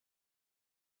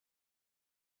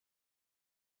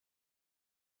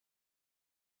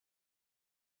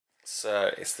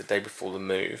So it's the day before the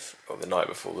move, or the night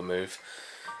before the move.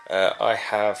 I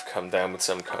have come down with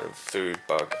some kind of food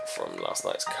bug from last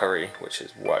night's curry, which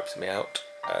has wiped me out.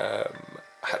 I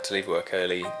had to leave work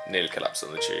early, nearly collapsed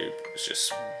on the tube. It was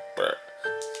just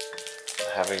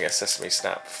having a sesame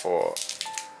snap for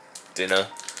dinner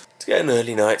to get an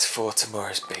early night for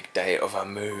tomorrow's big day of our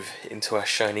move into our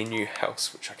shiny new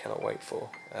house, which I cannot wait for.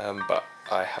 But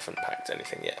I haven't packed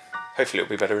anything yet. Hopefully it'll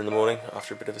be better in the morning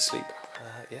after a bit of a sleep.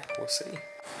 Yeah, we'll see.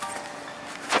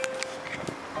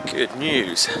 Good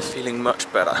news, feeling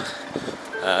much better.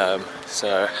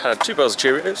 So had 2 bowls of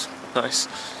Cheerios, nice.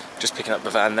 Just picking up the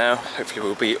van now, hopefully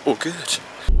we'll be all good.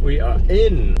 We are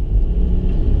in.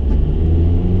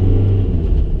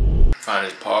 Van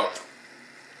is parked,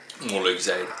 more Luke's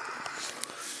aid.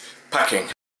 Packing.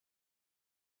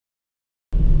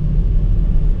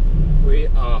 We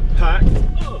are packed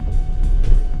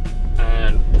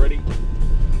and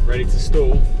ready to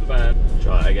stall the van.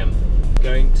 Try it again.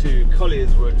 Going to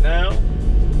Collier's Wood now,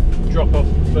 drop off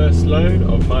the first load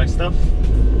of my stuff,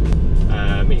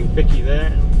 meeting Vicki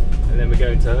there, and then we're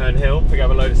going to Herne Hill, pick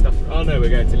up a load of stuff. Oh no, we're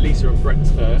going to Lisa and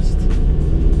Brett's first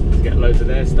to get loads of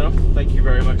their stuff. Thank you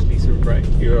very much, Lisa and Brett,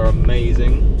 you are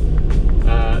amazing.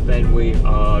 Then we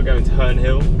are going to Herne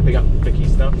Hill, pick up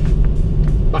Vicki's stuff,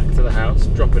 back to the house,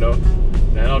 drop it off,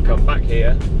 and then I'll come back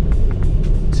here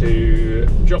to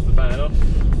drop the van off,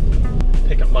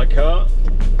 pick up my car,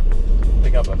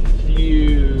 pick up a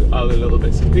few other little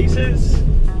bits and pieces,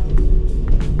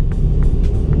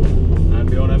 and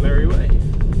be on our merry way.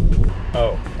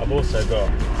 Oh, I've also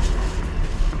got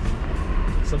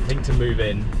something to move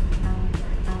in.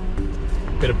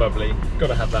 Bit of bubbly. Got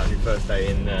to have that on your first day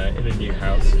in a new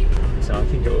house. So I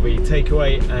think it will be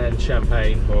takeaway and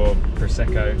champagne or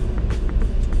prosecco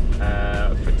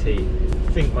for tea.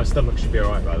 I think my stomach should be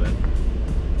alright by then.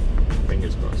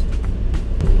 Fingers crossed.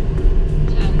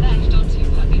 Turn left onto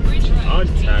Putney Bridge Road. I'm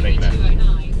turning left.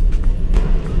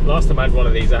 Last time I had one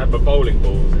of these, I had my bowling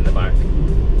balls in the back,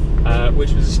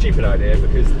 which was a stupid idea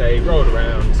because they rolled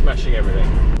around, smashing everything.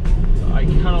 So I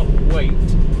cannot wait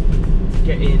to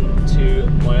get into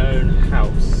my own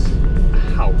house,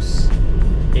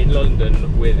 in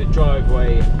London with a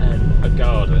driveway and a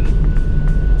garden.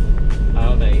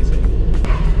 How amazing.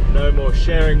 No more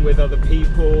sharing with other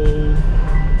people.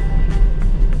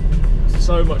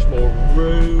 So much more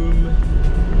room.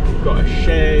 We've got a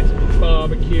shed,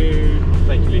 barbecue.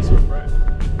 Thank you, Lisa and Brett.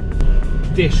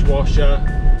 Dishwasher.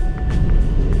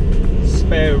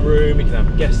 Spare room. We can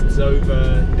have guests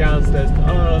over. Downstairs.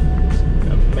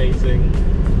 Amazing.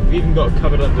 We've even got a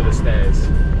cupboard under the stairs.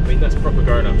 I mean, that's proper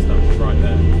grown-up stuff right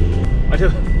there.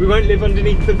 We won't live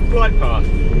underneath the flight path.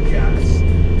 Yes.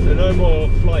 So no more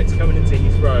flights coming into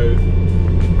Heathrow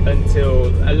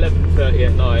until 11:30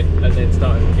 at night and then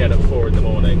starting again at 4 in the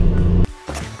morning.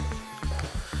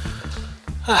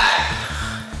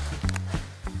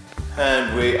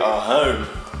 And we are home.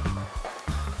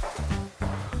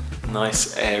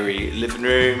 Nice airy living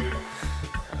room,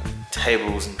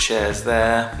 tables and chairs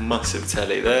there, massive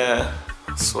telly there.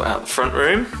 Sort out the front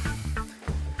room.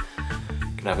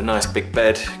 Gonna have a nice big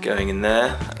bed going in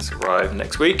there. That's arrived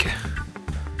next week.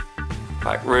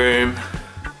 Back room.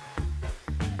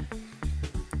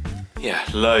 Yeah,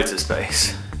 loads of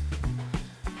space.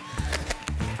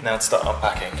 Now to start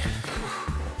unpacking.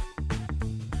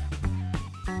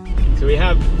 So we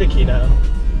have Vicki now.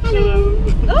 Hello.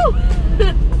 Oh!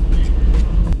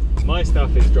 My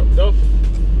stuff is dropped off.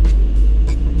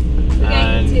 We're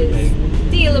going to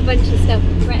steal a bunch of stuff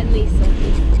from Brett and Lisa.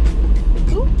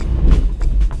 Ooh.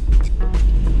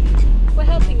 We're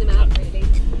helping them out, really.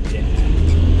 Yeah.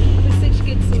 We're such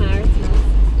good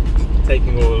Samaritans.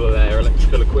 Taking all of their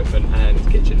electrical equipment and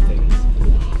kitchen things.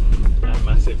 And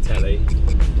massive telly.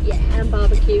 Yeah, and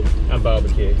barbecue. And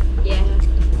barbecue. Yeah.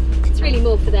 It's really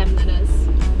more for them than us.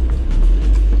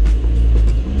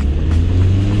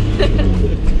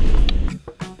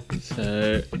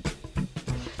 So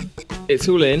it's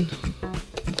all in.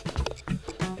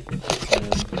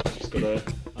 Just gotta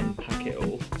unpack it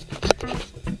all.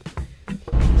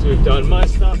 So we've done my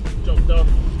stuff, dropped off,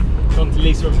 gone to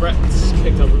Lisa and Brett's,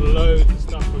 picked up loads of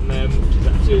stuff from them, which is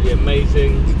absolutely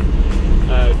amazing.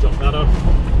 Dropped that off.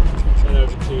 Then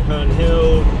over to Herne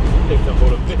Hill, picked up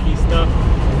all of Vicki's stuff,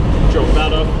 dropped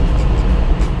that off.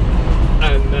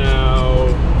 And now,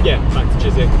 yeah, back to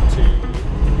Chiswick to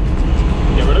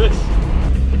get rid of this.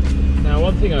 Now,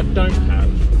 one thing I don't have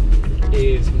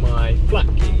is my flat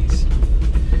keys,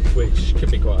 which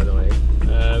could be quite annoying.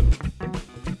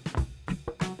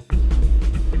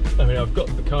 I mean, I've got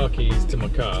the car keys to my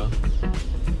car,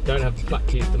 don't have the flat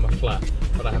keys to my flat,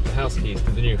 but I have the house keys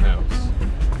to the new house.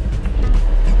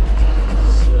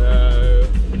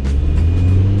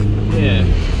 Yeah.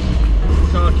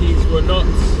 Car keys were not,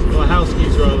 or house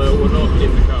keys rather, were not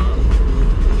in the car.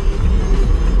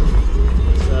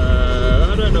 So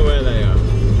I don't know where they are.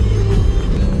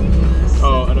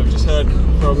 Oh, and I've just heard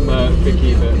from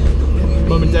Vicky that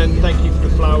Mum and Dad, thank you for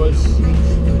the flowers.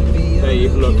 They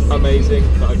look amazing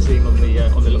that I've seen on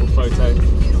the little photo.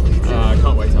 I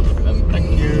can't wait to have a look at them.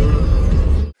 Thank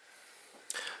you.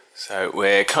 So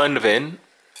we're kind of in,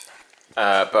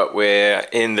 but we're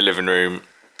in the living room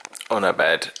on our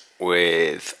bed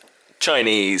with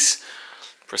Chinese,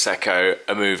 Prosecco,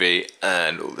 a movie,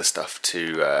 and all the stuff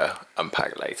to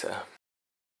unpack later.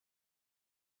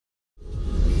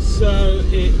 So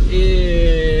it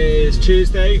is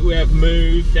Tuesday, we have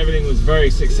moved, everything was very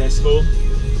successful.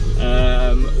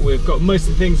 We've got most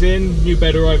of the things in, new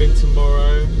bed arriving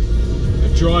tomorrow, a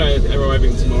dryer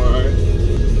arriving tomorrow.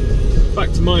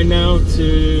 Back to mine now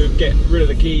to get rid of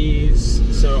the keys,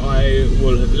 so I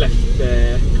will have left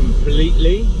there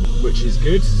completely, which is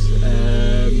good.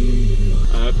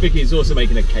 Vicky is also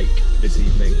making a cake this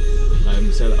evening,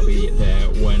 so that'll be there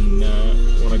when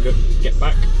I get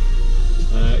back.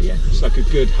 Yeah, just like a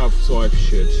good housewife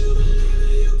should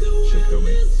film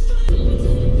it.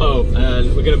 Oh,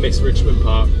 and we're going to miss Richmond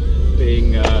Park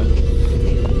being kind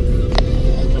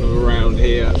of around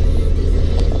here.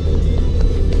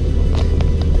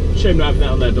 Shame not having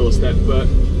that on their doorstep, but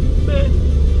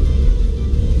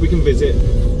we can visit.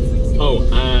 Oh,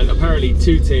 and apparently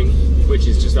Tooting, which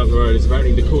is just up the road, is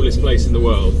apparently the coolest place in the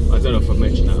world. I don't know if I've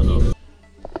mentioned that or not.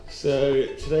 So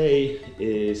today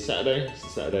is Saturday. It's the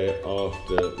Saturday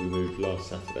after we moved last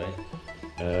Saturday.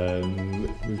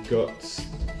 We've got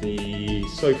the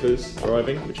sofas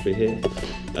arriving, which will be here.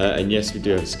 And yes, we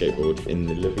do have a skateboard in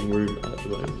the living room at the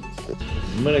moment.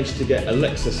 Managed to get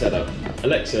Alexa set up.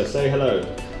 Alexa, say hello.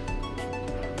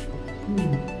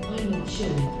 I'm not sure.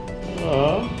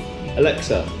 Aww.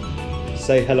 Alexa,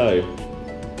 say hello.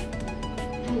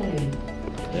 Hello.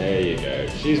 There you go.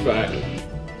 She's back.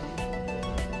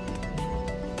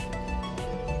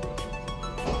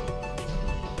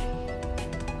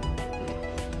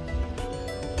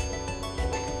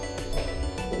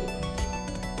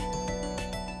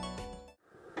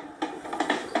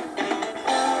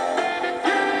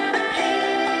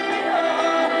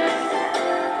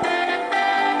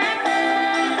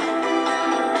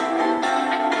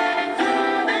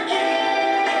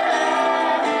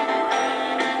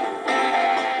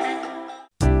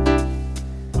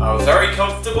 Our very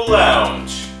comfortable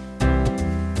lounge.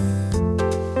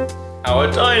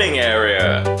 Our dining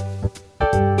area.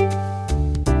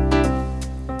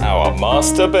 Our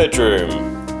master bedroom.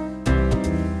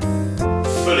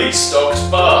 Fully stocked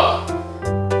bar.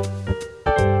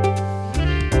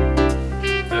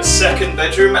 The second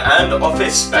bedroom and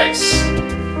office space.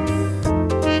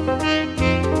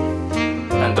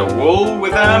 And a wall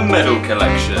with our medal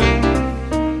collection.